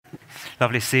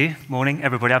Lovely to see you. Morning,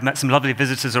 everybody. I've met some lovely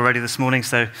visitors already this morning,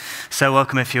 so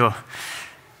welcome if you're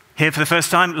here for the first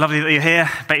time. Lovely that you're here.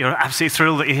 Bet you're absolutely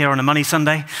thrilled that you're here on a Money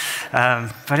Sunday.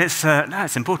 But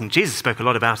it's important. Jesus spoke a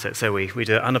lot about it, so we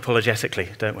do it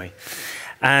unapologetically, don't we?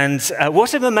 And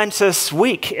what a momentous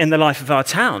week in the life of our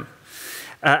town.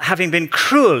 Having been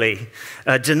cruelly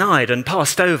denied and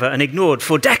passed over and ignored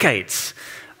for decades.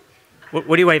 What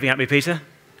are you waving at me, Peter?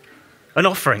 An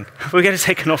offering. We're going to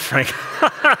take an offering.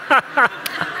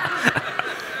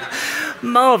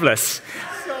 Marvellous.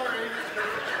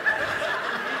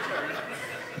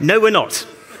 No, we're not.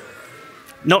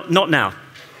 Not now.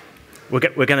 We're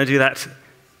going to do that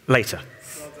later.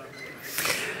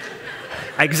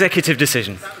 Executive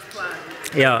decision.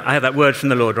 Yeah, I have that word from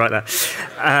the Lord right there.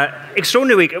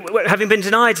 Extraordinary week. Having been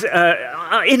denied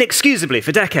inexcusably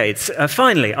for decades,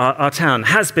 finally our town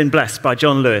has been blessed by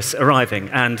John Lewis arriving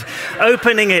and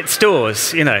opening its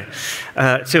doors,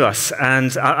 to us.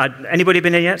 And anybody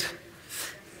been in yet?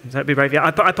 Would that be brave? Yeah,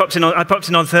 I popped in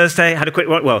on Thursday, had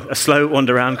a slow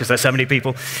wander around because there's so many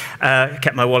people,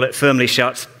 kept my wallet firmly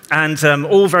shut. And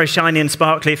all very shiny and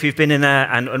sparkly if you've been in there,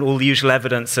 and all the usual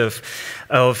evidence of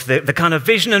the kind of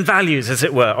vision and values, as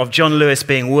it were, of John Lewis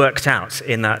being worked out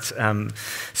in that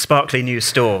sparkly new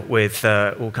store with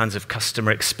all kinds of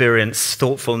customer experience,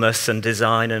 thoughtfulness and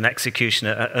design and execution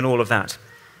and all of that.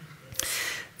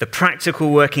 The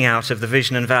practical working out of the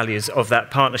vision and values of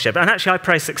that partnership. And actually, I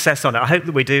pray success on it. I hope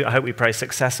that we do. I hope we pray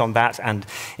success on that and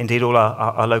indeed all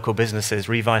our local businesses,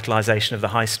 revitalisation of the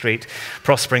high street,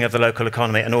 prospering of the local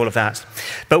economy and all of that.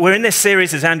 But we're in this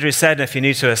series, as Andrew said, if you're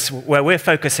new to us, where we're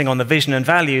focusing on the vision and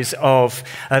values of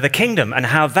the kingdom and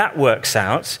how that works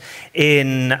out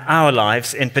in our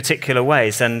lives in particular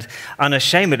ways. And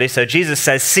unashamedly, so Jesus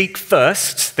says, seek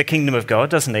first the kingdom of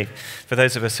God, doesn't he? For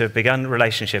those of us who have begun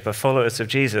relationship, are followers of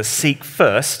Jesus, seek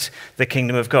first the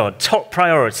kingdom of God. Top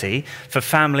priority for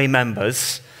family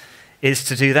members is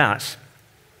to do that.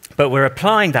 But we're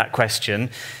applying that question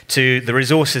to the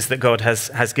resources that God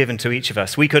has given to each of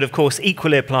us. We could, of course,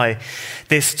 equally apply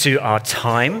this to our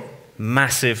time,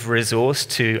 massive resource,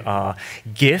 to our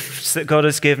gifts that God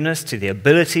has given us, to the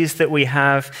abilities that we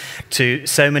have, to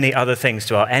so many other things,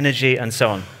 to our energy and so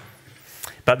on.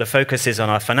 But the focus is on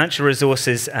our financial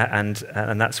resources, and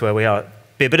that's where we are.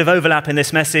 Be a bit of overlap in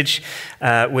this message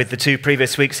with the two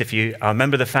previous weeks. If you are a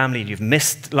member of the family and you've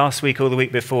missed last week or the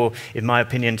week before, in my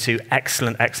opinion, two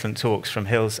excellent talks from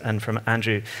Hills and from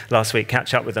Andrew last week.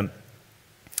 Catch up with them.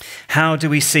 How do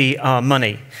we see our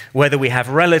money? Whether we have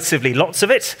relatively lots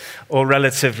of it or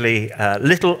relatively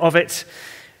little of it,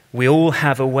 we all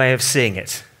have a way of seeing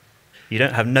it. You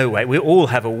don't have no way. We all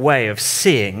have a way of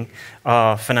seeing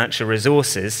our financial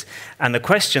resources. And the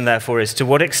question, therefore, is to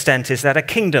what extent is that a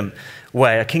kingdom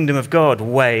way, a kingdom of God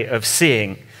way of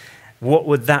seeing? What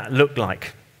would that look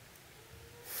like?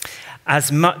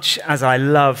 As much as I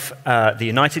love the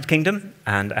United Kingdom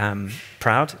and am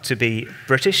proud to be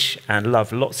British and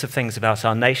love lots of things about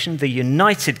our nation, the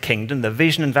United Kingdom, the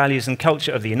vision and values and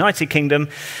culture of the United Kingdom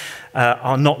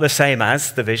are not the same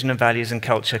as the vision and values and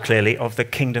culture, clearly, of the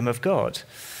kingdom of God,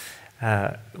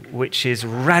 which is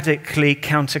radically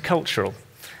countercultural,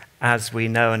 as we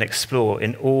know and explore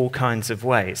in all kinds of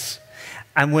ways.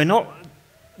 And we're not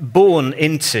born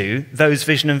into those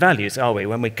vision and values, are we?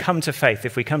 When we come to faith,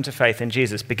 if we come to faith in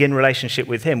Jesus, begin relationship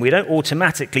with him, we don't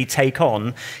automatically take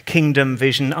on kingdom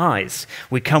vision eyes.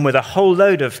 We come with a whole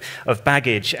load of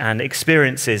baggage and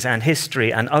experiences and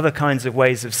history and other kinds of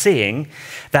ways of seeing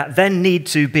that then need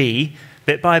to be,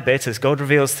 bit by bit, as God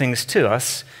reveals things to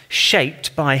us,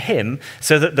 shaped by him,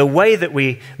 so that the way that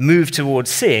we move towards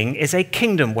seeing is a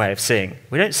kingdom way of seeing.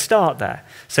 We don't start there.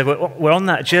 So we're on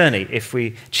that journey if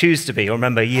we choose to be. Or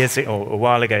remember years or a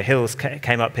while ago, Hills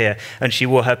came up here and she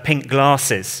wore her pink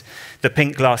glasses, the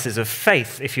pink glasses of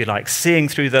faith, if you like, seeing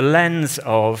through the lens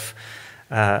of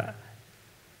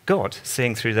God,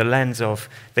 seeing through the lens of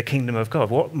the kingdom of God.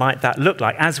 What might that look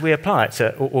like as we apply it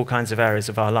to all kinds of areas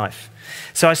of our life?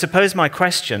 So I suppose my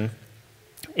question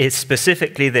is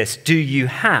specifically this: do you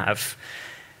have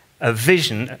a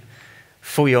vision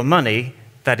for your money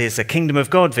that is a kingdom of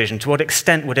God vision? To what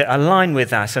extent would it align with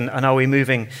that? And are we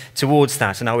moving towards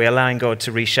that? And are we allowing God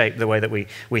to reshape the way that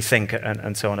we think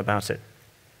and so on about it?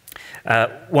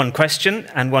 One question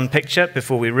and one picture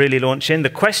before we really launch in. The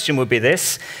question would be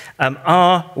this: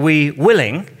 are we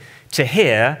willing to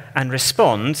hear and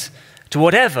respond to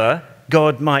whatever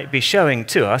God might be showing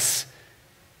to us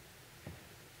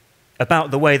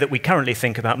about the way that we currently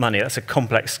think about money? That's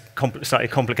a slightly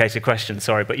complicated question,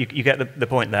 sorry, but you get the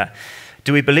point there.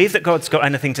 Do we believe that God's got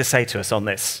anything to say to us on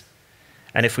this?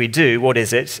 And if we do, what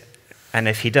is it? And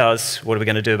if he does, what are we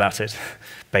going to do about it?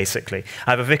 basically.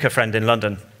 I have a vicar friend in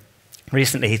London.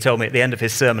 Recently, he told me at the end of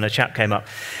his sermon, a chap came up.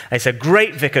 And he said,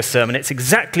 great vicar sermon. It's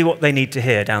exactly what they need to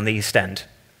hear down the East End.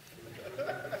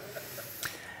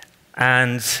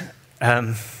 And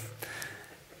I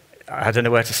don't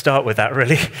know where to start with that,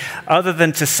 really, other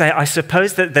than to say, I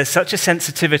suppose that there's such a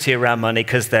sensitivity around money,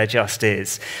 because there just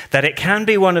is, that it can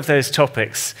be one of those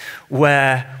topics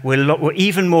where we're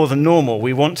even more than normal,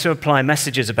 we want to apply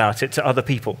messages about it to other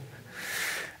people.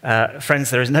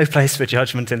 Friends, there is no place for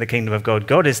judgment in the kingdom of God.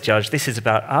 God is judge. This is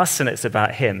about us, and it's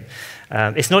about him.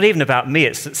 It's not even about me.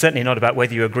 It's certainly not about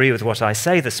whether you agree with what I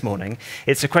say this morning.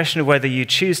 It's a question of whether you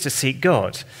choose to seek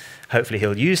God. Hopefully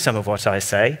he'll use some of what I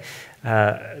say,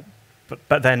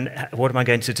 but then what am I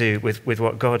going to do with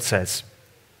what God says?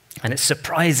 And it's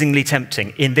surprisingly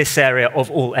tempting in this area of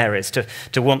all areas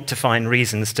to want to find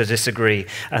reasons to disagree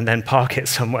and then park it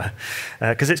somewhere,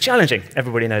 because it's challenging.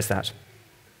 Everybody knows that.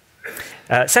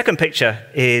 Second picture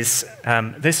is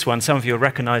this one. Some of you will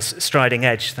recognize Striding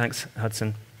Edge. Thanks,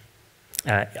 Hudson.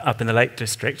 Up in the Lake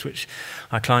District, which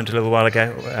I climbed a little while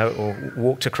ago, or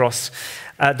walked across.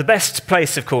 The best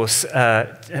place, of course,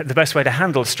 the best way to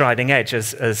handle Striding Edge,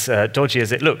 as dodgy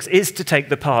as it looks, is to take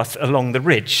the path along the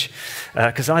ridge,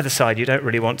 because either side you don't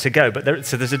really want to go.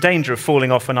 So there's a danger of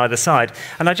falling off on either side.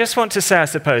 And I just want to say, I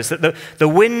suppose, that the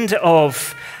wind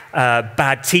of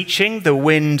bad teaching, the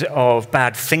wind of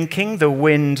bad thinking, the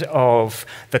wind of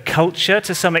the culture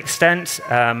to some extent,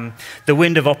 the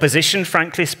wind of opposition,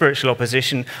 frankly, spiritual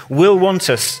opposition, will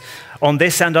want us on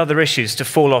this and other issues to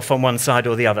fall off on one side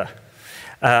or the other.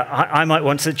 I might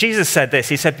want to, Jesus said this,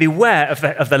 he said, beware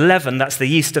of the leaven, that's the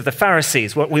yeast of the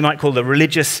Pharisees, what we might call the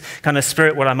religious kind of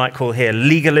spirit, what I might call here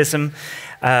legalism,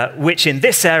 which in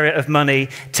this area of money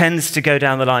tends to go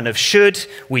down the line of should,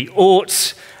 we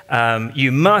ought,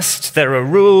 you must, there are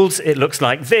rules, it looks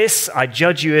like this, I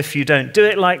judge you if you don't do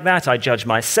it like that, I judge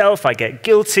myself, I get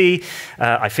guilty,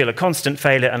 I feel a constant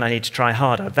failure and I need to try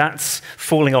harder. That's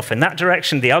falling off in that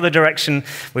direction. The other direction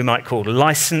we might call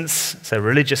license, so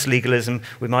religious legalism,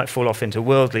 we might fall off into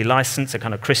worldly license, a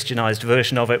kind of Christianized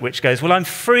version of it, which goes, well, I'm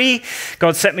free,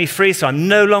 God set me free, so I'm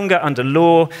no longer under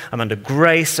law, I'm under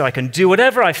grace, so I can do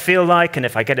whatever I feel like, and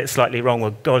if I get it slightly wrong,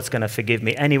 well, God's going to forgive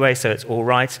me anyway, so it's all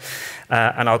right.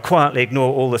 And I'll quietly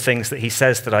ignore all the things that he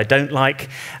says that I don't like.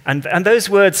 And those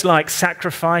words like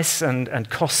sacrifice and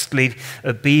costly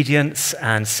obedience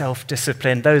and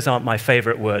self-discipline, those aren't my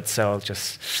favorite words, so I'll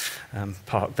just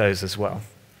park those as well.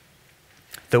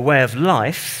 The way of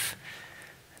life,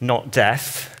 not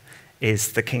death,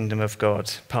 is the kingdom of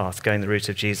God path, going the route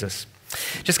of Jesus.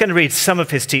 Just going to read some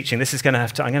of his teaching. I'm going to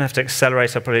have to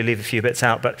accelerate. I'll probably leave a few bits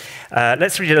out, but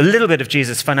let's read a little bit of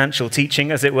Jesus' financial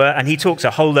teaching, as it were. And he talks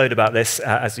a whole load about this,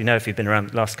 as you know, if you've been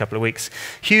around the last couple of weeks.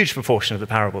 Huge proportion of the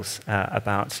parables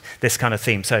about this kind of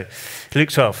theme. So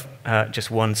Luke 12, just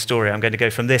one story. I'm going to go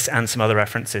from this and some other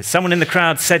references. Someone in the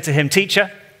crowd said to him, "Teacher,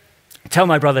 tell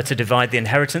my brother to divide the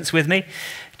inheritance with me."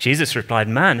 Jesus replied,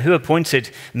 "Man, who appointed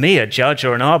me a judge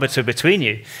or an arbiter between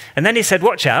you?" And then he said,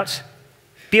 "Watch out.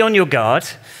 Be on your guard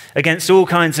against all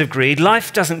kinds of greed.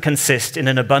 Life doesn't consist in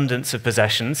an abundance of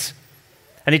possessions."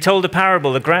 And he told a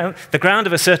parable. The ground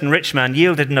of a certain rich man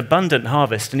yielded an abundant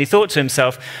harvest. And he thought to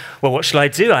himself, well, what shall I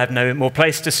do? I have no more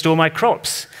place to store my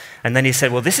crops. And then he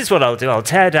said, well, this is what I'll do. I'll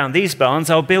tear down these barns.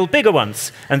 I'll build bigger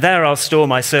ones. And there I'll store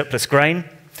my surplus grain.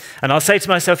 And I'll say to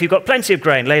myself, you've got plenty of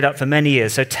grain laid up for many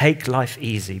years, so take life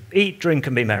easy. Eat, drink,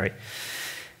 and be merry.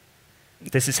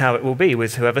 This is how it will be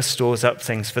with whoever stores up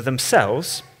things for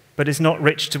themselves, but is not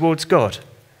rich towards God.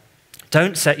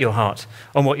 Don't set your heart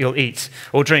on what you'll eat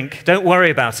or drink. Don't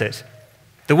worry about it.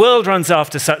 The world runs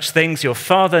after such things. Your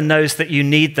Father knows that you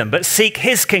need them, but seek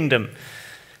his kingdom.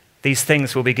 These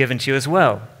things will be given to you as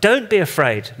well. Don't be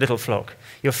afraid, little flock.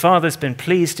 Your Father's been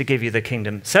pleased to give you the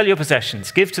kingdom. Sell your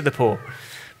possessions, give to the poor.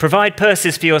 Provide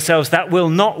purses for yourselves that will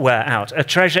not wear out, a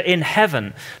treasure in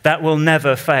heaven that will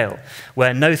never fail,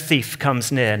 where no thief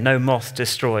comes near, no moth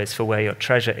destroys, for where your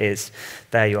treasure is,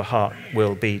 there your heart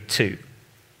will be too.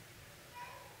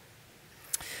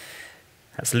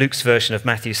 That's Luke's version of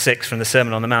Matthew 6 from the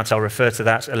Sermon on the Mount. I'll refer to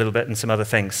that a little bit and some other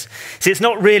things. See, it's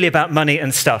not really about money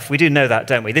and stuff. We do know that,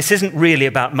 don't we? This isn't really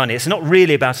about money. It's not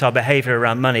really about our behavior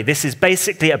around money. This is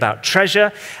basically about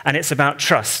treasure, and it's about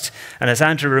trust. And as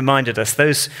Andrew reminded us,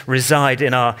 those reside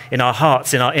in our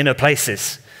hearts, in our inner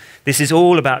places. This is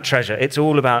all about treasure. It's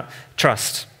all about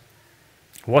trust.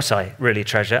 What I really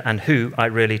treasure and who I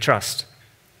really trust.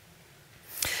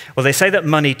 Well, they say that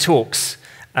money talks.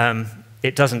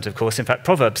 It doesn't, of course. In fact,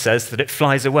 Proverbs says that it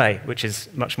flies away, which is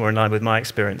much more in line with my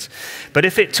experience. But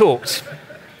if it talked,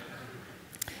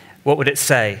 what would it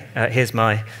say? Here's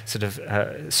my sort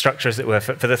of structure, as it were,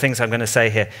 for the things I'm going to say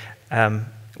here.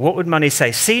 What would money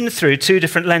say? Seen through two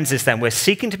different lenses then. We're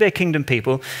seeking to be a kingdom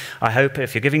people. I hope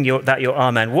if you're giving your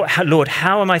amen. Lord,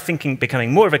 how am I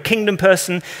becoming more of a kingdom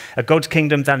person, a God's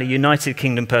kingdom, than a united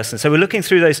kingdom person? So we're looking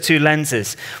through those two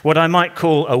lenses. What I might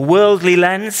call a worldly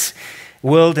lens,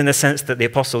 world in the sense that the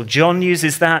Apostle John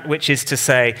uses that, which is to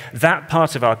say that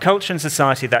part of our culture and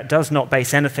society that does not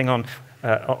base anything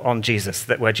on Jesus,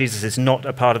 that where Jesus is not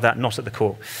a part of that, not at the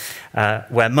core.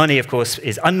 Where money, of course,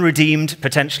 is unredeemed,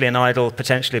 potentially an idol,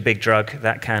 potentially a big drug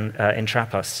that can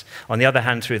entrap us. On the other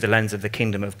hand, through the lens of the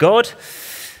kingdom of God,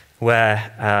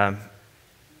 where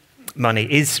money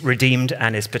is redeemed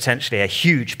and is potentially a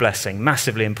huge blessing,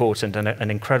 massively important and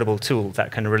an incredible tool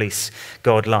that can release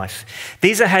God life.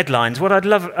 These are headlines. What I'd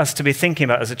love us to be thinking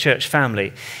about as a church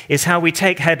family is how we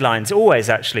take headlines, always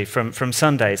actually from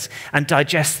Sundays, and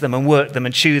digest them and work them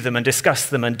and chew them and discuss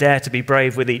them and dare to be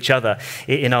brave with each other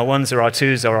in our ones or our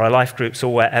twos or our life groups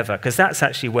or wherever, because that's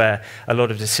actually where a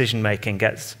lot of decision making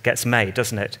gets made,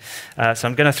 doesn't it? So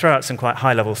I'm going to throw out some quite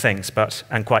high level things,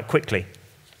 and quite quickly.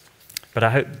 But I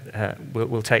hope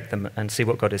we'll take them and see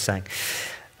what God is saying.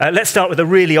 Let's start with a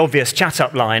really obvious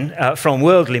chat-up line from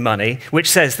Worldly Money, which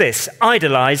says this: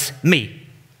 idolize me.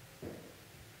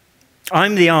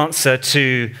 I'm the answer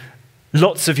to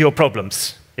lots of your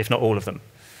problems, if not all of them.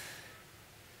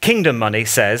 Kingdom Money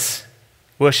says,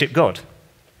 worship God.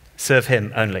 Serve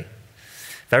him only.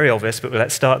 Very obvious, but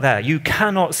let's start there. You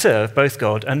cannot serve both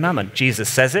God and mammon. Jesus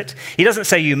says it. He doesn't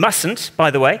say you mustn't,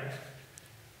 by the way.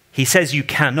 He says you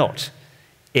cannot.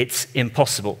 It's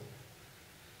impossible.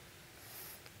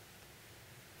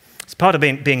 It's part of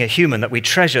being a human that we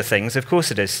treasure things. Of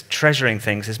course it is. Treasuring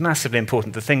things is massively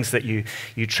important. The things that you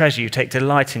treasure, you take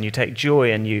delight in, you take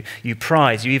joy in, you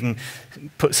prize. You even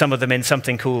put some of them in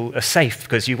something called a safe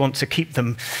because you want to keep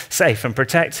them safe and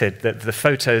protected. The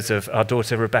photos of our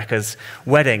daughter Rebecca's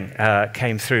wedding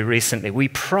came through recently. We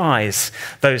prize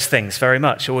those things very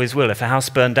much, always will. If a house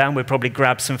burned down, we'd probably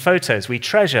grab some photos. We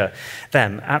treasure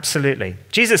them, absolutely.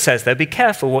 Jesus says, though, be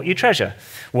careful what you treasure.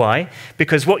 Why?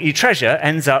 Because what you treasure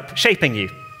ends up shaping you.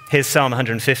 Here's Psalm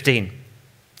 115.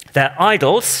 Their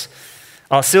idols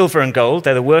are silver and gold.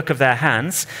 They're the work of their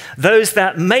hands. Those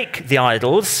that make the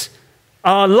idols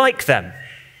are like them.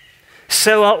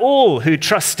 So are all who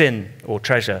trust in or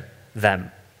treasure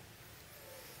them.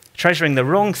 Treasuring the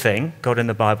wrong thing, God in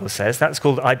the Bible says, that's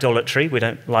called idolatry. We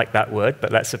don't like that word,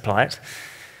 but let's apply it.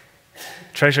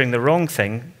 Treasuring the wrong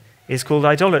thing is called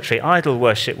idolatry, idol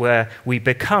worship, where we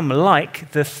become like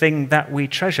the thing that we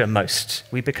treasure most.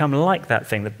 We become like that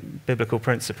thing, the biblical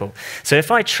principle. So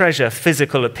if I treasure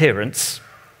physical appearance,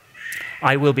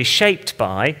 I will be shaped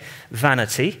by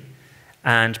vanity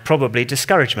and probably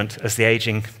discouragement as the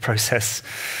aging process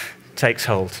takes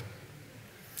hold.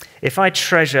 If I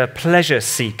treasure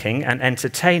pleasure-seeking and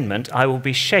entertainment, I will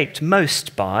be shaped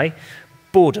most by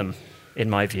boredom, in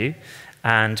my view,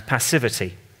 and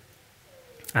passivity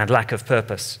and lack of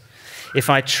purpose. If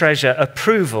I treasure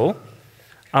approval,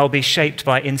 I'll be shaped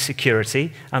by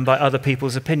insecurity and by other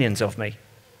people's opinions of me.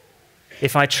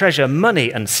 If I treasure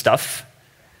money and stuff,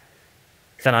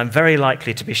 then I'm very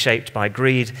likely to be shaped by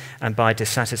greed and by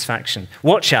dissatisfaction.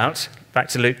 Watch out, back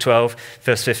to Luke 12,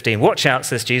 verse 15. Watch out,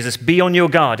 says Jesus, be on your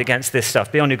guard against this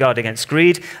stuff. Be on your guard against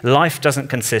greed. Life doesn't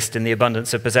consist in the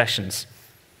abundance of possessions.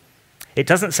 It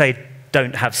doesn't say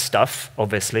don't have stuff,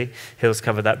 obviously. Hills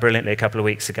covered that brilliantly a couple of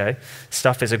weeks ago.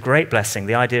 Stuff is a great blessing.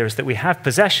 The idea is that we have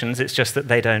possessions, it's just that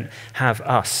they don't have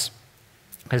us.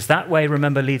 Because that way,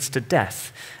 remember, leads to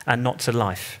death and not to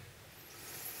life.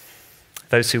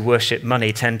 Those who worship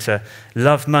money tend to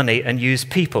love money and use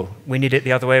people. We need it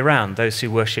the other way around. Those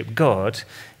who worship God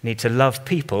need to love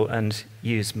people and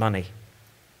use money.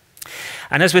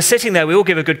 And as we're sitting there, we all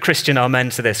give a good Christian amen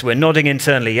to this. We're nodding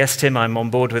internally. Yes, Tim, I'm on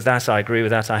board with that. I agree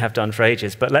with that. I have done for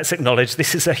ages. But let's acknowledge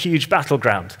this is a huge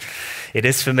battleground. It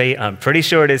is for me. I'm pretty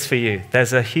sure it is for you.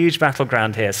 There's a huge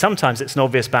battleground here. Sometimes it's an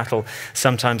obvious battle.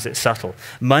 Sometimes it's subtle.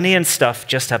 Money and stuff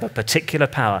just have a particular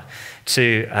power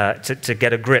to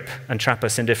get a grip and trap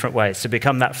us in different ways, to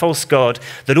become that false god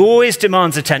that always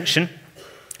demands attention,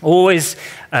 always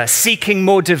seeking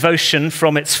more devotion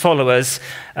from its followers,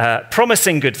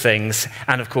 promising good things,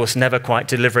 and of course never quite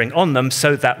delivering on them,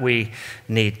 so that we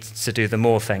need to do the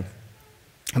more thing.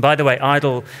 And by the way,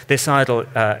 this idol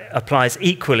applies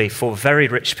equally for very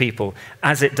rich people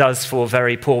as it does for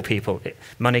very poor people.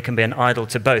 Money can be an idol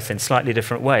to both in slightly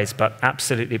different ways, but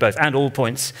absolutely both, and all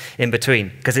points in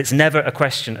between, because it's never a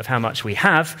question of how much we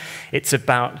have, it's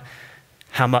about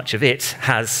how much of it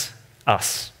has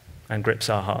us and grips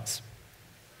our hearts.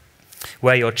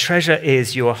 Where your treasure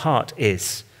is, your heart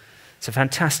is. It's a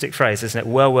fantastic phrase, isn't it?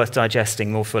 Well worth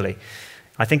digesting more fully.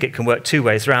 I think it can work two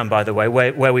ways round, by the way.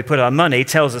 Where we put our money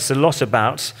tells us a lot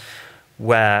about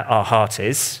where our heart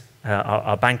is.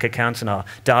 Our bank account and our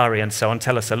diary and so on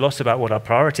tell us a lot about what our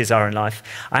priorities are in life.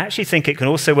 I actually think it can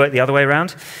also work the other way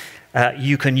around.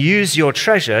 You can use your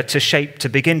treasure to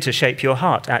begin to shape your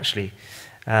heart, actually.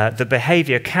 The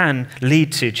behavior can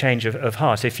lead to change of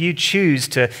heart. If you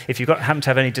happen to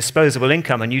have any disposable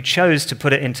income and you chose to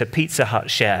put it into Pizza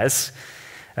Hut shares,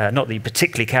 not that you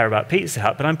particularly care about Pizza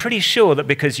Hut, but I'm pretty sure that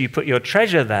because you put your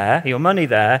treasure there, your money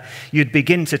there, you'd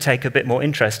begin to take a bit more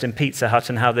interest in Pizza Hut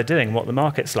and how they're doing, and what the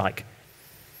market's like.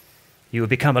 You would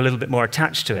become a little bit more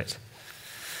attached to it.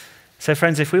 So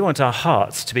friends, if we want our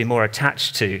hearts to be more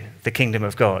attached to the kingdom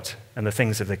of God and the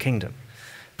things of the kingdom,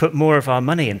 put more of our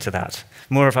money into that,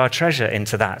 more of our treasure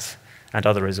into that, and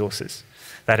other resources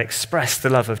that express the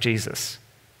love of Jesus,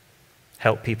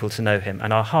 help people to know him,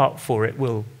 and our heart for it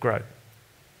will grow.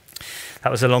 That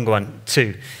was a longer one,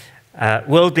 too.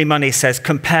 Worldly money says,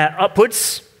 compare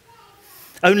upwards.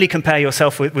 Only compare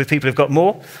yourself with people who've got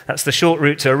more. That's the short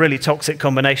route to a really toxic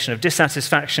combination of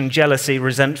dissatisfaction, jealousy,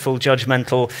 resentful,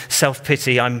 judgmental,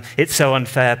 self-pity, it's so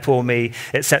unfair, poor me,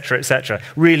 etc., etc.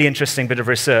 Really interesting bit of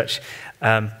research.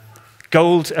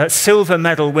 Silver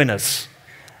medal winners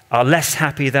are less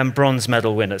happy than bronze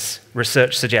medal winners,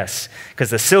 research suggests. Because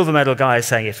the silver medal guy is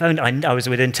saying, if only I was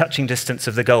within touching distance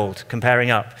of the gold,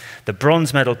 comparing up. The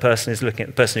bronze medal person is looking at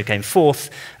the person who came fourth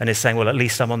and is saying, well, at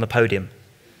least I'm on the podium.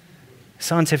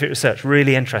 Scientific research,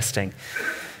 really interesting.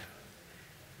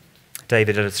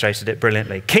 David illustrated it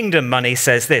brilliantly. Kingdom money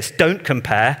says this, don't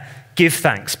compare, give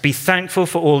thanks. Be thankful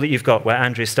for all that you've got, where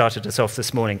Andrew started us off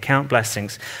this morning. Count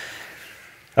blessings.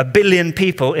 1 billion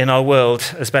people in our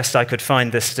world, as best I could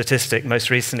find this statistic most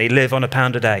recently, live on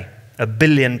 £1 a day. 1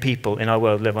 billion people in our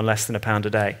world live on less than £1 a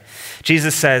day.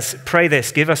 Jesus says, pray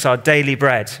this, give us our daily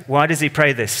bread. Why does he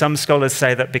pray this? Some scholars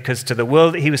say that because to the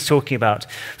world that he was talking about,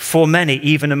 for many,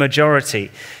 even a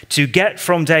majority, to get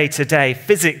from day to day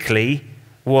physically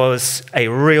was a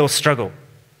real struggle.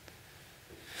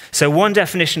 So one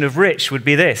definition of rich would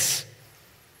be this: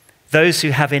 those who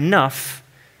have enough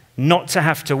not to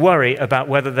have to worry about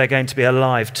whether they're going to be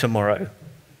alive tomorrow.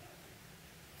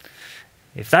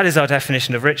 If that is our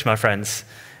definition of rich, my friends,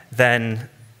 then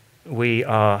we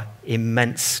are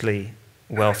immensely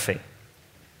wealthy.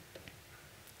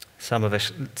 Some of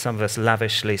us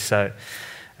lavishly so.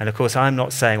 And of course, I'm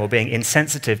not saying or being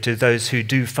insensitive to those who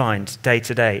do find day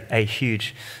to day a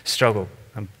huge struggle.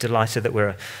 I'm delighted that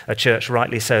we're a church,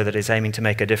 rightly so, that is aiming to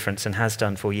make a difference and has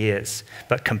done for years.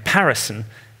 But comparison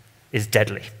is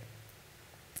deadly.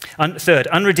 Third,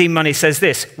 unredeemed money says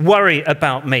this: worry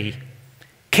about me.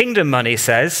 Kingdom money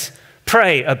says,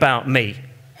 pray about me.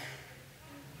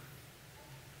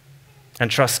 And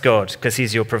trust God, because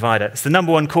he's your provider. It's the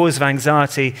number one cause of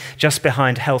anxiety, just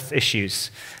behind health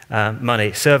issues.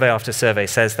 Money, survey after survey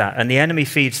says that. And the enemy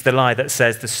feeds the lie that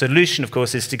says the solution, of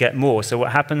course, is to get more. So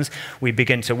what happens? We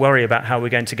begin to worry about how we're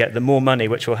going to get the more money,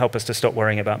 which will help us to stop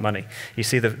worrying about money. You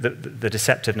see the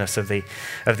deceptiveness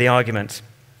of the argument.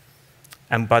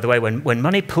 And by the way, when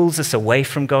money pulls us away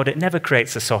from God, it never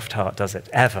creates a soft heart, does it?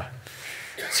 Ever.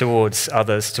 Towards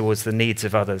others, towards the needs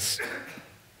of others.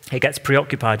 It gets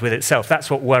preoccupied with itself.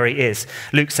 That's what worry is.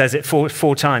 Luke says it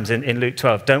four times in Luke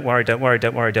 12. Don't worry, don't worry,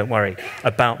 don't worry, don't worry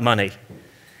about money.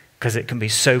 Because it can be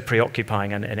so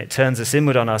preoccupying and it turns us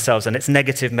inward on ourselves, and it's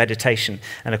negative meditation.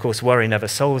 And of course, worry never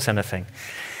solves anything.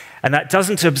 And that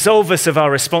doesn't absolve us of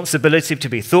our responsibility to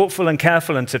be thoughtful and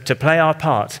careful and to play our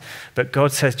part. But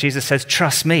Jesus says,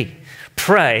 trust me.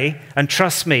 Pray and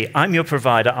trust me. I'm your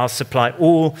provider. I'll supply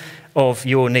all of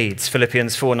your needs.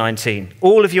 Philippians 4:19.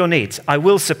 All of your needs. I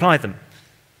will supply them.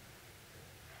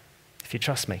 If you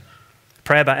trust me.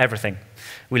 Pray about everything.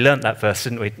 We learnt that verse,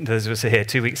 didn't we? Those of us here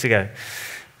 2 weeks ago.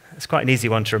 It's quite an easy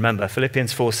one to remember.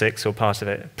 Philippians 4:6, or part of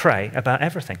it. Pray about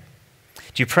everything.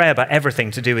 Do you pray about everything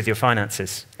to do with your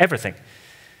finances? Everything.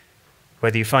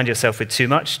 Whether you find yourself with too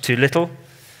much, too little.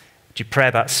 Do you pray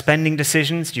about spending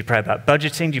decisions? Do you pray about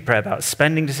budgeting? Do you pray about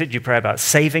spending decisions? Do you pray about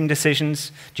saving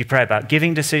decisions? Do you pray about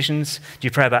giving decisions? Do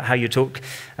you pray about how you talk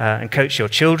and coach your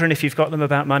children if you've got them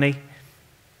about money?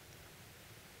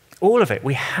 All of it.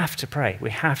 We have to pray. We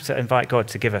have to invite God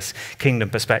to give us kingdom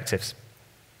perspectives.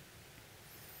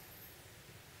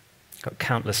 Got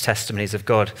countless testimonies of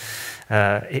God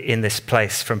in this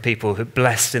place from people who are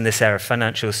blessed in this area,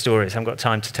 financial stories. I haven't got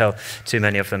time to tell too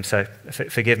many of them, so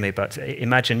forgive me, but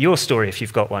imagine your story if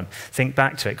you've got one. Think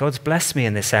back to it. God's blessed me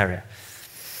in this area.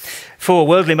 4,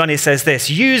 worldly money says this: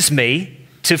 use me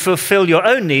to fulfill your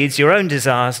own needs, your own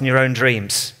desires, and your own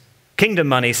dreams. Kingdom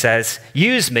money says,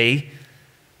 use me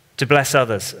to bless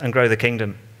others and grow the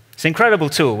kingdom. It's an incredible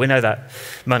tool. We know that.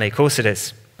 Money, of course it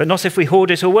is. But not if we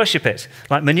hoard it or worship it,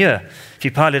 like manure. If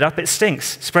you pile it up, it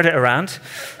stinks. Spread it around.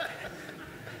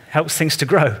 Helps things to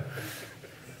grow.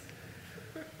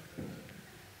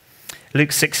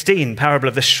 Luke 16, parable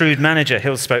of the shrewd manager,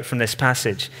 Hill spoke from this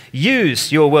passage.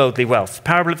 Use your worldly wealth.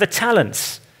 Parable of the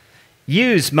talents.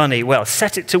 Use money well.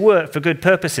 Set it to work for good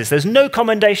purposes. There's no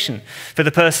commendation for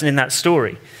the person in that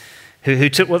story who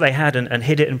took what they had and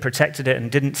hid it and protected it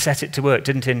and didn't set it to work,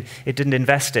 didn't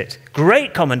invest it.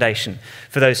 Great commendation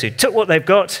for those who took what they've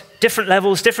got, different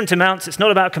levels, different amounts. It's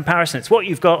not about comparison. It's what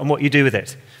you've got and what you do with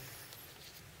it.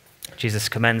 Jesus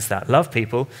commends that. Love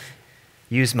people.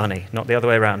 Use money, not the other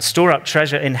way around. Store up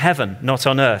treasure in heaven, not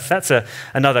on earth. That's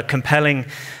another compelling,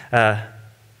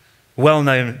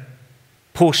 well-known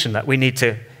portion that we need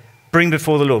to bring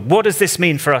before the Lord. What does this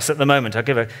mean for us at the moment? I'll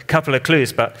give a couple of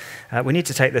clues, but we need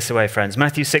to take this away, friends.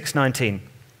 Matthew 6:19.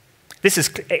 This is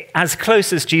as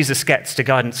close as Jesus gets to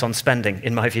guidance on spending,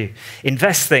 in my view.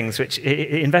 Invest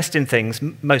in things,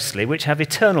 mostly, which have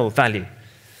eternal value.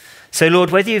 So, Lord,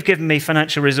 whether you've given me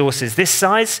financial resources this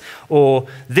size or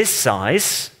this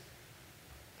size,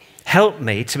 help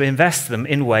me to invest them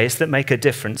in ways that make a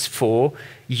difference for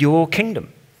your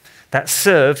kingdom, that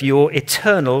serve your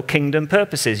eternal kingdom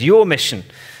purposes, your mission,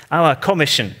 our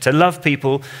commission to love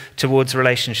people towards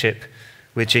relationship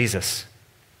with Jesus.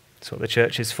 That's what the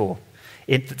church is for.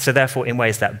 So therefore, in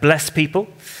ways that bless people,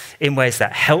 in ways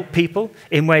that help people,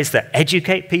 in ways that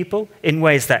educate people, in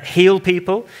ways that heal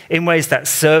people, in ways that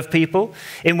serve people,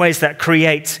 in ways that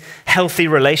create healthy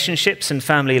relationships and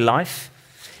family life,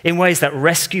 in ways that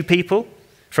rescue people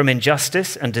from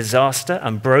injustice and disaster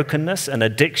and brokenness and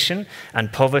addiction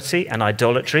and poverty and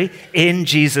idolatry in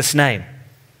Jesus' name.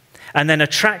 And then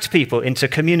attract people into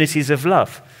communities of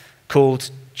love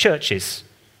called churches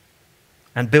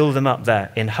and build them up there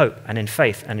in hope and in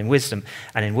faith and in wisdom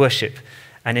and in worship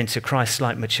and into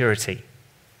Christ-like maturity.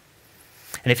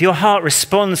 And if your heart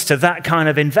responds to that kind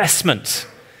of investment,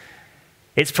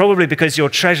 it's probably because your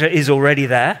treasure is already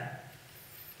there.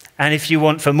 And if you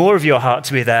want for more of your heart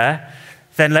to be there,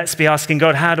 then let's be asking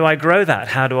God, how do I grow that?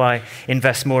 How do I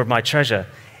invest more of my treasure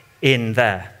in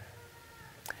there?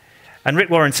 And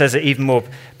Rick Warren says it even more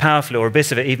powerfully, or a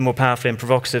bit of it even more powerfully and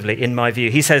provocatively, in my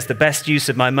view. He says the best use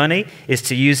of my money is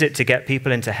to use it to get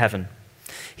people into heaven.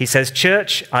 He says,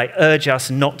 church, I urge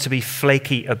us not to be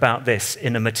flaky about this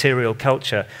in a material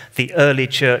culture. The early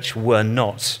church were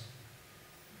not.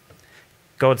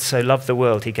 God so loved the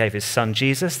world, he gave his son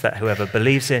Jesus, that whoever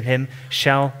believes in him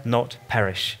shall not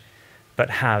perish, but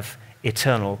have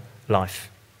eternal life.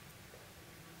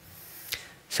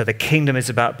 So the kingdom is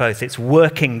about both. It's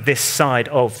working this side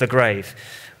of the grave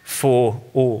for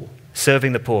all,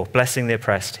 serving the poor, blessing the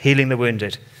oppressed, healing the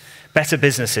wounded, better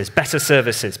businesses, better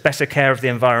services, better care of the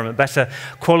environment, better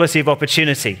quality of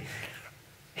opportunity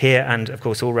here and, of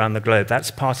course, all around the globe.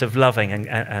 That's part of loving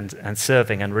and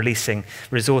serving and releasing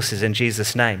resources in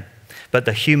Jesus' name. But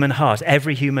the human heart,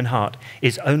 every human heart,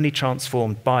 is only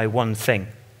transformed by one thing.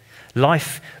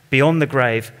 Life beyond the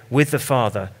grave with the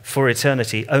Father for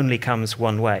eternity only comes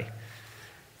one way.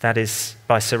 That is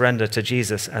by surrender to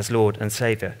Jesus as Lord and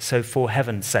Savior. So for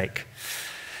heaven's sake,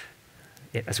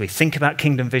 as we think about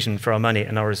kingdom vision for our money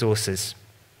and our resources,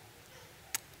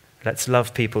 let's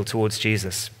love people towards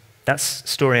Jesus. That's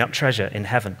storing up treasure in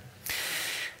heaven.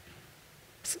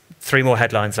 3 more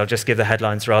headlines. I'll just give the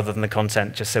headlines rather than the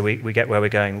content, just so we get where we're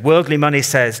going. Worldly money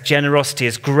says generosity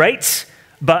is great,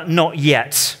 but not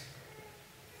yet.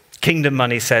 Kingdom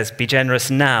money says, be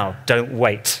generous now, don't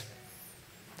wait.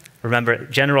 Remember,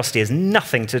 generosity has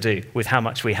nothing to do with how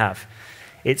much we have.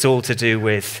 It's all to do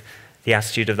with the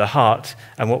attitude of the heart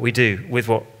and what we do with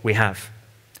what we have.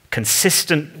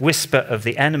 Consistent whisper of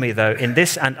the enemy, though, in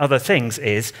this and other things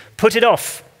is, put it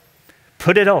off.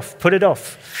 Put it off. Put it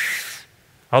off.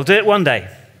 I'll do it one day.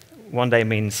 One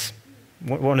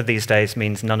of these days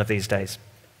means none of these days.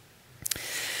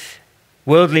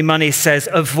 Worldly money says,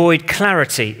 avoid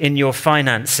clarity in your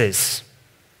finances.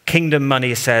 Kingdom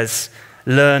money says,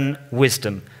 learn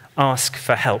wisdom, ask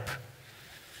for help.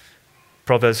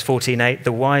 Proverbs 14:8,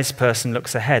 the wise person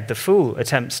looks ahead. The fool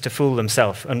attempts to fool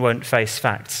himself and won't face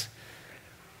facts.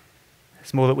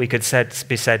 There's more that we could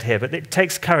be said here, but it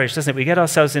takes courage, doesn't it? We get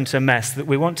ourselves into a mess that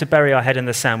we want to bury our head in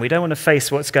the sand. We don't want to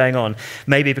face what's going on,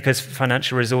 maybe because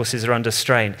financial resources are under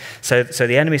strain. So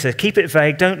the enemy says, keep it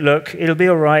vague, don't look, it'll be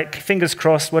all right, fingers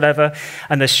crossed, whatever.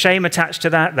 And there's shame attached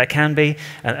to that, there can be,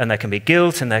 and there can be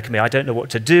guilt, and there can be, I don't know what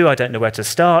to do, I don't know where to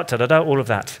start, all of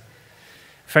that.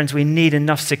 Friends, we need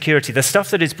enough security. The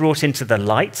stuff that is brought into the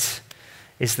light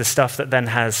is the stuff that then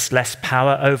has less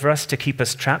power over us to keep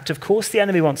us trapped. Of course, the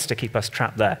enemy wants to keep us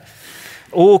trapped there.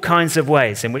 All kinds of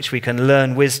ways in which we can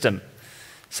learn wisdom.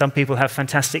 Some people have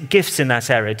fantastic gifts in that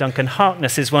area. Duncan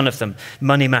Harkness is one of them.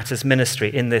 Money Matters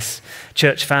Ministry in this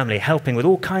church family, helping with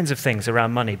all kinds of things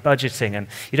around money, budgeting, and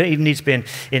you don't even need to be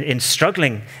in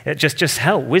struggling. Just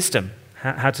help, wisdom,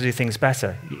 how to do things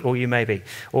better, or you may be,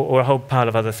 or a whole pile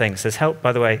of other things. There's help,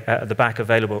 by the way, at the back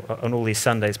available on all these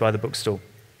Sundays by the bookstall.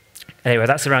 Anyway,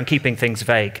 that's around keeping things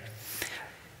vague.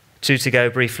 2 to go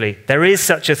briefly.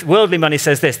 Worldly money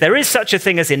says this, there is such a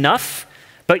thing as enough,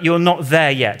 but you're not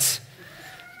there yet.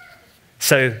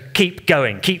 So keep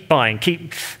going, keep buying,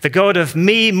 keep the God of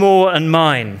me, more, and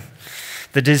mine.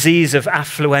 The disease of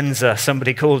affluenza,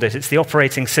 somebody called it. It's the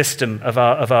operating system of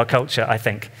our culture, I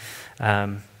think.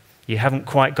 You haven't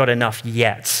quite got enough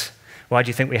yet. Why do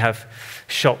you think we have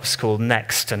shops called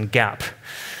Next and Gap?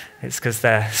 It's because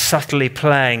they're subtly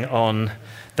playing on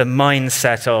the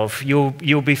mindset of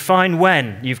you'll be fine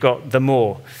when you've got the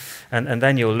more, and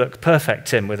then you'll look perfect,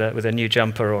 Tim, with a new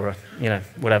jumper or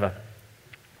whatever.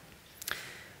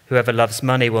 Whoever loves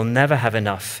money will never have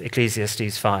enough,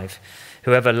 Ecclesiastes 5.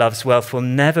 Whoever loves wealth will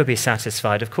never be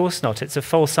satisfied. Of course not. It's a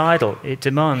false idol. It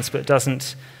demands but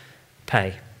doesn't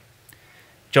pay.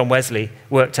 John Wesley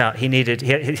worked out he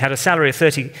had a salary of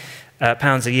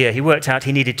 £30 a year. He worked out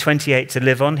he needed 28 to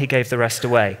live on. He gave the rest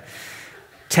away.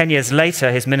 10 years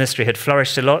later, his ministry had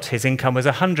flourished a lot. His income was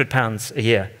 £100 a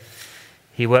year.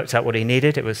 He worked out what he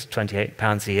needed. It was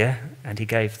 £28 a year, and he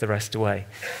gave the rest away.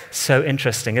 So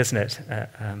interesting, isn't it?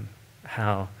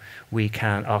 How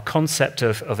our concept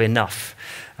of enough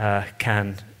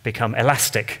can become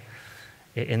elastic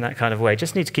in that kind of way.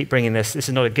 Just need to keep bringing this. This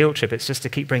is not a guilt trip. It's just to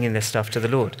keep bringing this stuff to the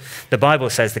Lord. The Bible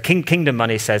says, the kingdom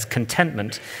money says,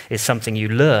 contentment is something you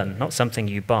learn, not something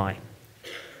you buy.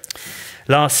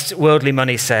 Last, worldly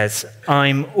money says,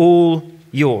 I'm all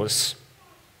yours,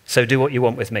 so do what you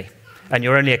want with me. And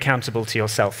you're only accountable to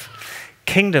yourself.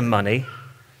 Kingdom money,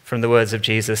 from the words of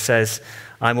Jesus, says,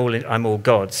 I'm all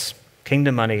God's.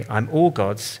 Kingdom money, I'm all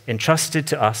God's, entrusted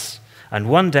to us, and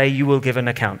one day you will give an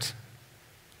account.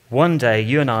 One day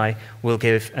you and I will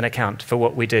give an account for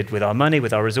what we did with our money,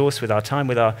 with our resource, with our time,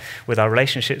 with our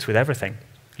relationships, with everything.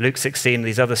 Luke 16,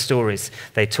 these other stories,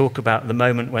 they talk about the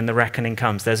moment when the reckoning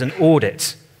comes. There's an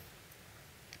audit.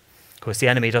 Of course, the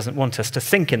enemy doesn't want us to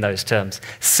think in those terms,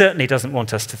 certainly doesn't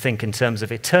want us to think in terms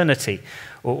of eternity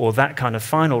or that kind of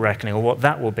final reckoning or what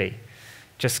that will be.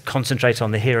 Just concentrate on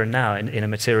the here and now in a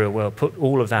material world. Put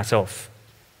all of that off.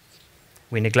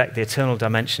 We neglect the eternal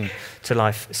dimension to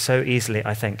life so easily,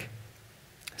 I think.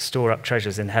 Store up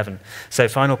treasures in heaven. So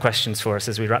final questions for us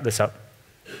as we wrap this up.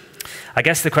 I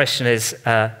guess the question is,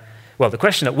 the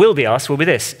question that will be asked will be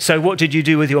this. So what did you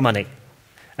do with your money?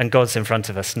 And God's in front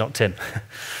of us, not Tim.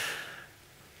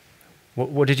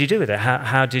 What did you do with it?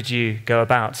 How did you go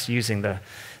about using the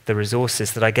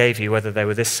resources that I gave you, whether they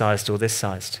were this sized or this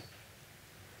sized?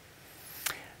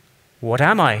 What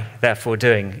am I, therefore,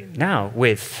 doing now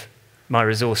with my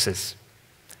resources?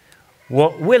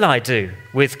 What will I do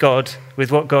with God,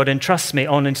 with what God entrusts me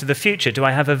on into the future? Do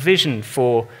I have a vision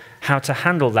for how to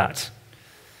handle that?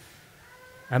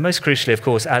 And most crucially, of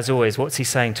course, as always, what's he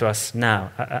saying to us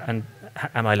now? And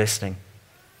am I listening?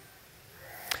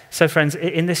 So friends,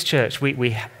 in this church,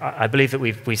 I believe that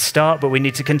we start, but we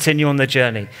need to continue on the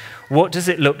journey. What does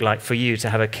it look like for you to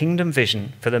have a kingdom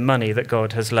vision for the money that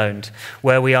God has loaned,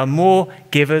 where we are more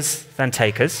givers than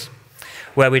takers,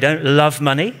 where we don't love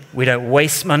money, we don't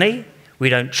waste money, we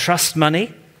don't trust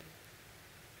money,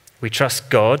 we trust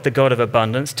God, the God of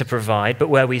abundance, to provide, but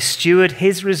where we steward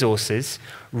his resources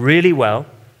really well,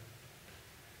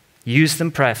 use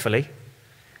them prayerfully,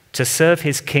 to serve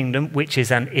his kingdom, which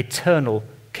is an eternal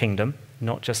kingdom,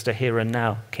 not just a here and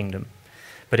now kingdom,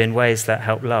 but in ways that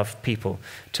help love people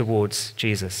towards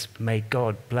Jesus. May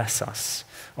God bless us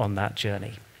on that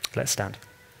journey. Let's stand.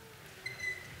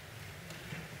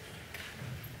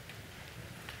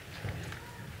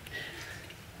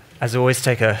 As always,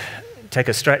 take a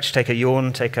stretch, take a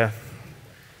yawn, touch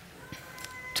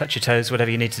your toes, whatever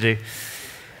you need to do.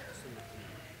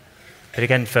 But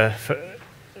again, for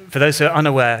those who are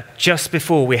unaware, just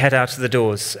before we head out of the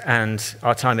doors, and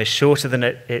our time is shorter than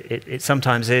it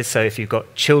sometimes is, so if you've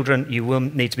got children, you will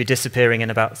need to be disappearing in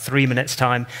about 3 minutes'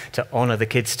 time to honor the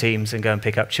kids' teams and go and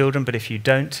pick up children. But if you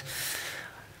don't,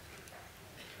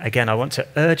 again, I want to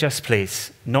urge us,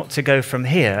 please, not to go from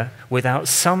here without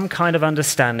some kind of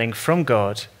understanding from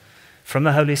God, from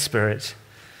the Holy Spirit,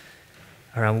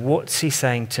 around what's he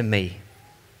saying to me.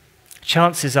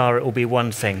 Chances are it will be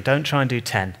one thing. Don't try and do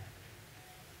 10.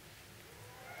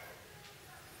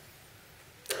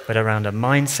 but around a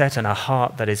mindset and a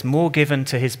heart that is more given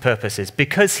to his purposes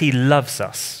because he loves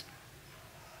us.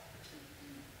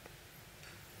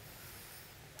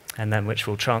 And then which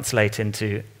will translate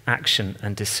into action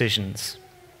and decisions.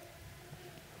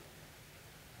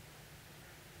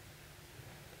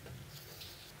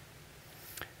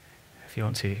 If you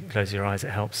want to close your eyes,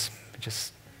 it helps.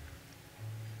 Just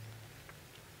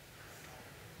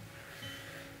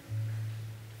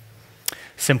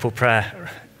simple prayer.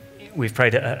 We've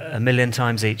prayed it a million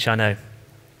times each, I know. It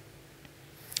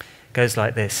goes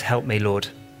like this: help me, Lord.